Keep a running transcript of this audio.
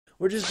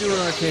We're just doing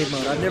arcade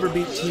mode. I've never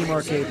beat Team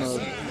Arcade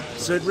mode,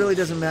 so it really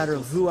doesn't matter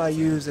who I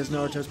use as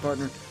Naruto's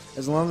partner,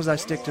 as long as I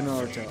stick to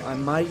Naruto. I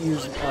might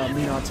use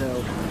Minato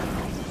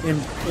in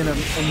a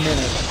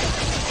minute.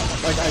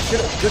 Like, I should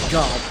have. Good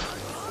God.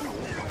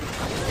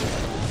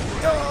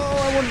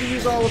 Oh, I wanted to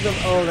use all of them.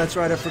 Oh, that's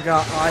right, I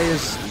forgot. I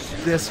is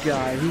this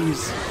guy.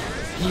 He's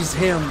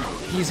him.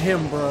 He's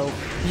him, bro.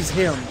 He's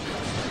him.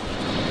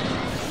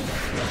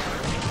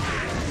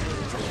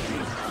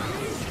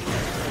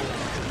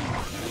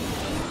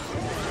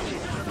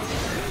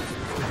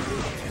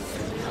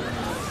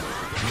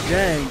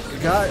 Dang,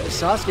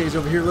 Sasuke's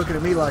over here looking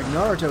at me like,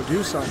 Naruto,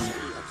 do something.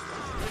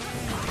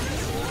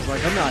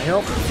 Like, I'm not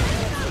helping.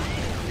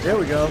 There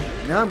we go.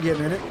 Now I'm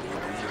getting in it.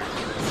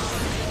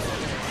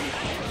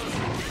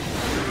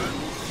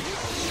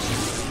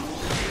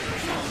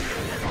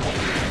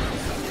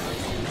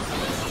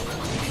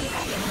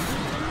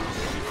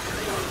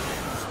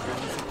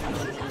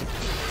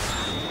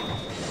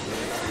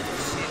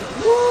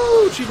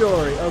 Woo,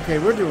 Chidori. Okay,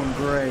 we're doing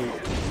great.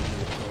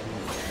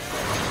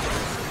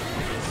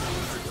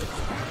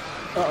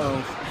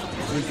 Uh-oh.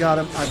 We've got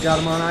him. I've got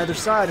him on either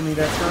side of me.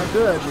 That's not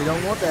good. We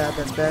don't want that.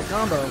 That's bad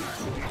combo.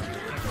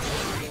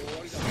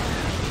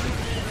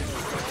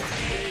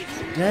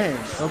 Dang.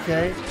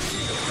 Okay.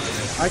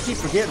 I keep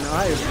forgetting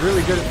I is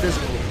really good at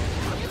physical.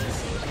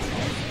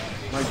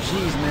 Like,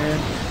 jeez, man.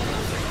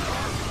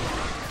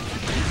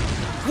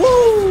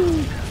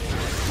 Woo!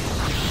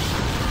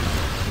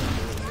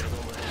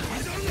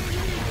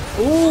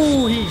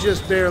 Ooh, he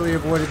just barely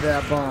avoided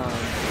that bomb.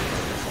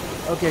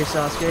 Okay,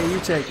 Sasuke, you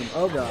take him.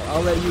 Oh god,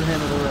 I'll let you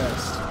handle the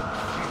rest.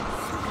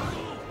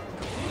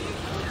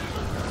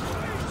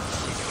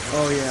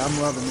 Oh yeah, I'm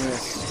loving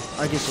this.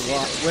 I get to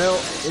watch. Well,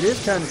 it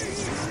is kind of...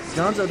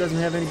 Danzo doesn't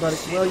have anybody...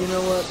 Well, you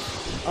know what?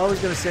 I was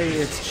going to say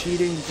it's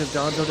cheating because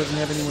Danzo doesn't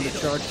have anyone to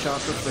charge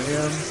chakra for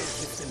him.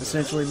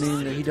 Essentially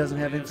meaning that he doesn't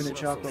have infinite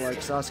chakra like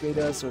Sasuke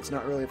does, so it's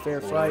not really a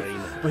fair fight.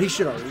 But he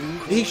should have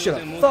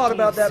thought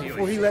about that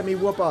before he let me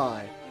whoop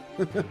I.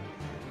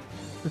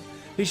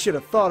 He should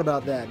have thought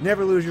about that.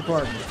 Never lose your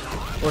partner,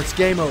 or it's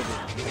game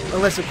over.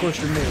 Unless, of course,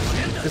 you're me,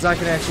 because I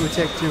can actually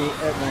take two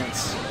at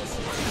once.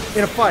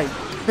 In a fight.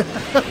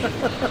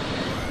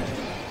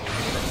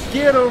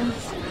 Get him!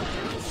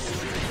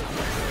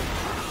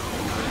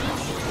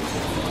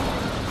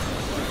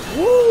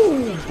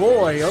 Woo!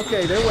 Boy,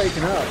 okay, they're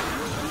waking up.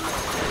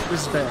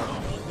 This is bad.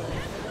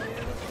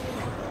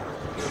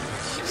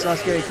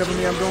 Sasuke, come to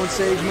me, I'm going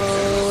Sage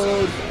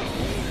mode.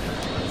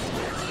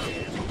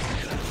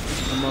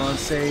 Come on,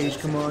 Sage,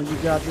 come on, you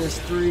got this.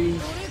 3,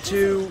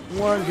 2,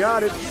 1,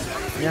 got it.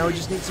 Now we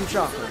just need some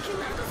chocolate.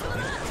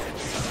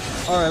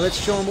 Alright, let's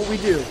show them what we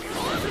do.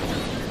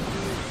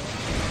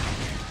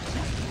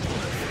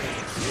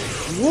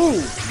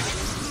 Woo!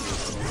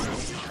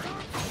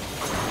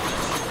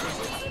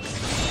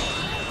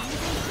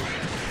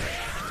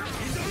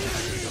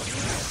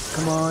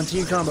 Come on,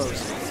 team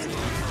combos.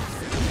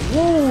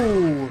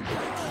 Woo!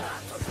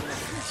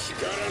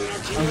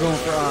 I'm going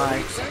for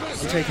I.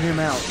 I'm taking him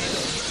out.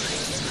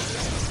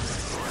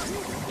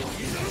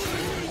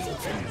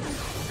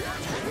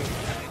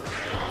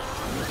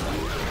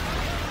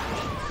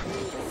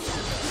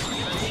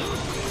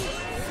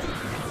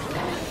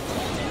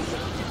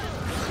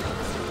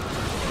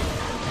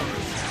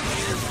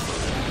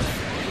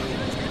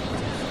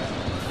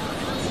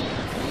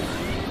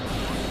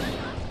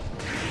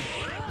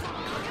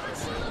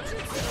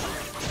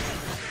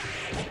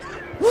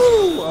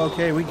 Woo!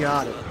 Okay, we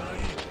got it.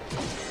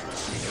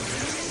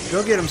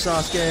 Go get him,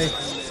 Sasuke.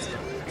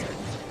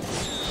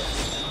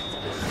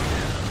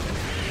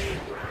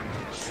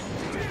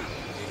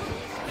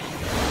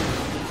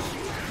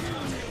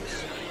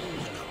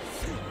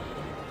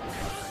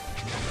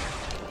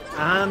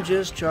 I'm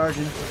just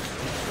charging.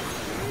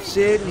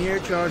 Sitting here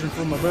charging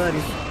for my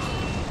buddy.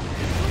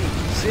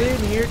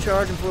 Sitting here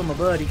charging for my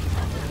buddy.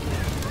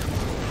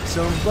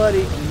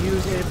 Somebody can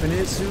use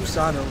infinite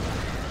Susanoo.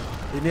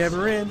 It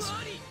never ends,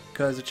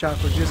 because the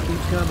chocolate just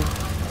keeps coming.